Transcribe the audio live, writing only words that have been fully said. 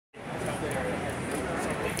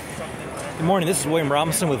Good morning, this is William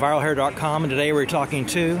Robinson with ViralHair.com, and today we're talking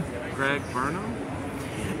to Greg Burnham.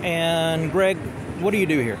 And Greg, what do you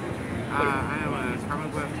do here? I am a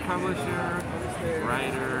comic book publisher,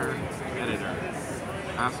 writer, editor,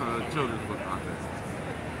 also a children's book author.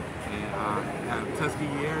 And I have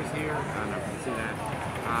Tuskegee Heirs here, I don't know if you can see that,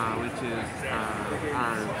 which is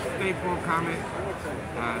our staple comic.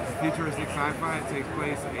 It's futuristic sci-fi. It takes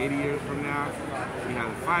place 80 years from now. We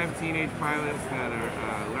have 5 teenage pilots that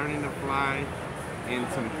are learning to fly in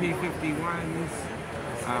some P-51s.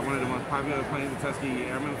 One of the most popular planes, the Tuskegee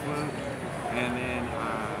Airmen flew. And then,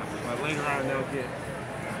 but later on they'll get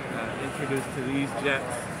introduced to these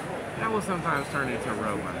jets that will sometimes turn into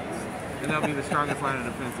robots. And they'll be the strongest line of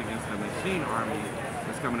defense against the machine army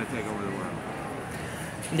that's coming to take over the world.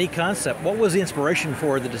 Neat concept. What was the inspiration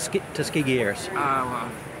for the Tuskegee Heirs?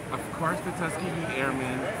 Well, of course, the Tuskegee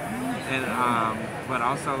Airmen, and but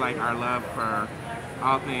also like our love for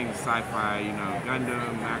all things sci-fi. You know,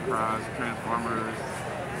 Gundam, Macross, Transformers,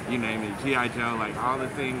 you name it, G.I. Joe, like all the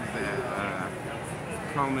things that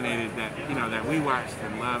culminated that that we watched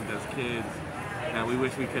and loved as kids that we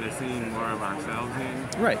wish we could have seen more of ourselves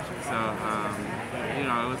in. Right. So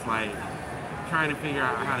it was like trying to figure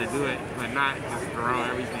out how to do it, but not just throw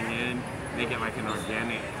everything in, make it like an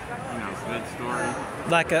organic, good story.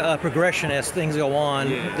 Like a progression as things go on,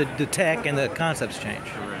 yeah. the tech and the concepts change.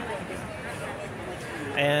 Correct.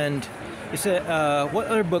 And you said, what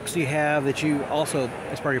other books do you have that you also,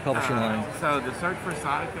 as part of your publishing line? So The Search for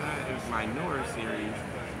Sadaka is my newer series.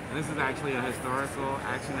 And this is actually a historical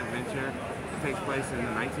action adventure. It takes place in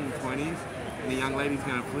the 1920s. And the young lady's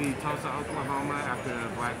going to flee Tulsa, Oklahoma after the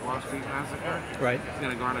Black Wall Street Massacre. Right. She's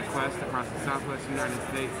going to go on a quest across the southwest United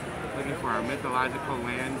States looking for a mythological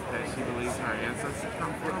land that she believes her ancestors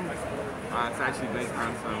come from. It's actually based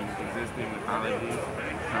on some existing mythologies.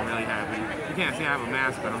 I'm really happy. You can't see I have a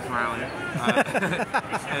mask, but I'm smiling.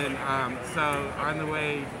 And so on the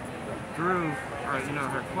way through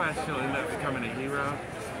her quest, she'll end up becoming a hero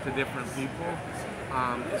to different people.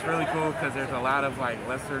 It's really cool because there's a lot of like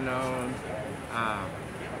lesser known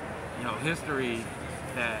history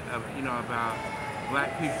that about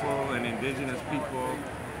black people and indigenous people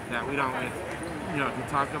that we don't can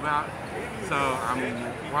talk about. So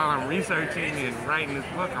while I'm researching and writing this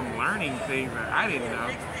book, I'm learning things that I didn't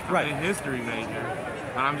know. I'm a history major,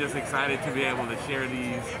 but I'm just excited to be able to share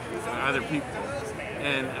these with other people.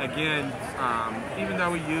 And again, even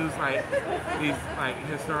though we use these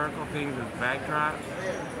historical things as backdrops,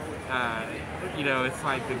 it's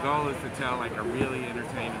like the goal is to tell like a really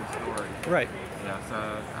entertaining story. Right.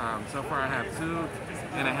 So far I have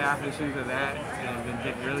 2.5 issues of that, and been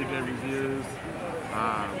getting really good reviews.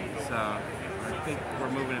 So I think we're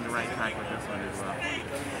moving in the right track with this one as well.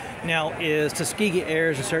 Now, is Tuskegee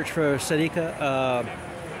Heirs A Search for Sadaka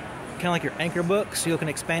kind of like your anchor book, so you can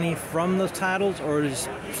expand any from those titles, or just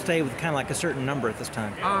stay with kind of like a certain number at this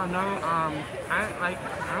time? Oh no, I'm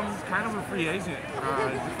kind of a free agent,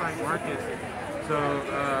 just like Marcus. So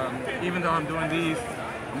even though I'm doing these,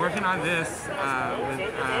 I'm working on this with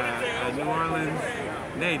a New Orleans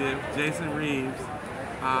native, Jason Reeves.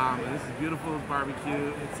 And this is Beautiful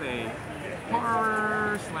Barbecue. It's a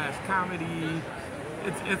horror / comedy.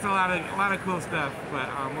 It's a lot of cool stuff, but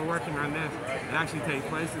we're working on this. It actually takes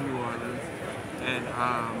place in New Orleans, and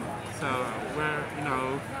so we're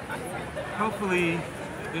hopefully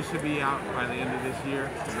this should be out by the end of this year,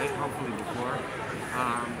 hopefully before.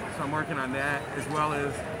 So I'm working on that, as well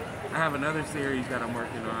as I have another series that I'm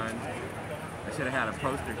working on. I should have had a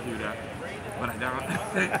poster queued up, but I don't.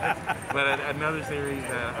 But another series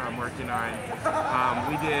that I'm working on.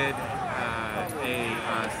 We did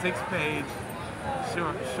a 6-page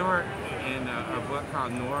short in a book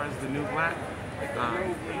called Noir is the New Black.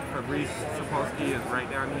 Fabrice Sapolsky is right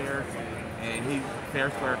down here, and Fair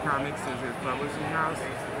Square Comics is his publishing house,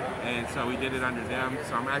 and so we did it under them.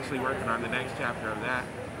 So I'm actually working on the next chapter of that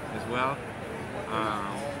as well,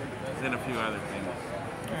 and a few other things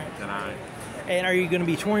that I. And are you going to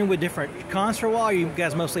be touring with different cons for a while, or are you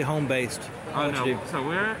guys mostly home-based? Oh no, so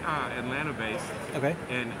we're Atlanta-based. Okay.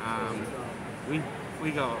 And we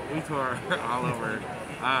tour all over.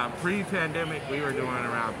 Pre-pandemic, we were doing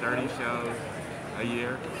around 30 shows a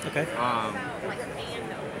year. Okay.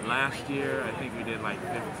 Last year, I think we did like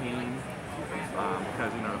 15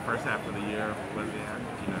 because the first half of the year was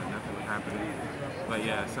nothing was happening. But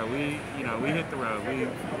yeah, so we hit the road. We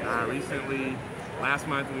recently, last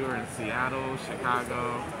month we were in Seattle,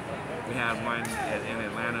 Chicago. We had one in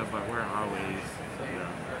Atlanta, but we're always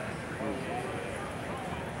moving.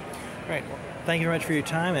 Right. Thank you very much for your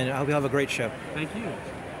time, and I hope you have a great show. Thank you.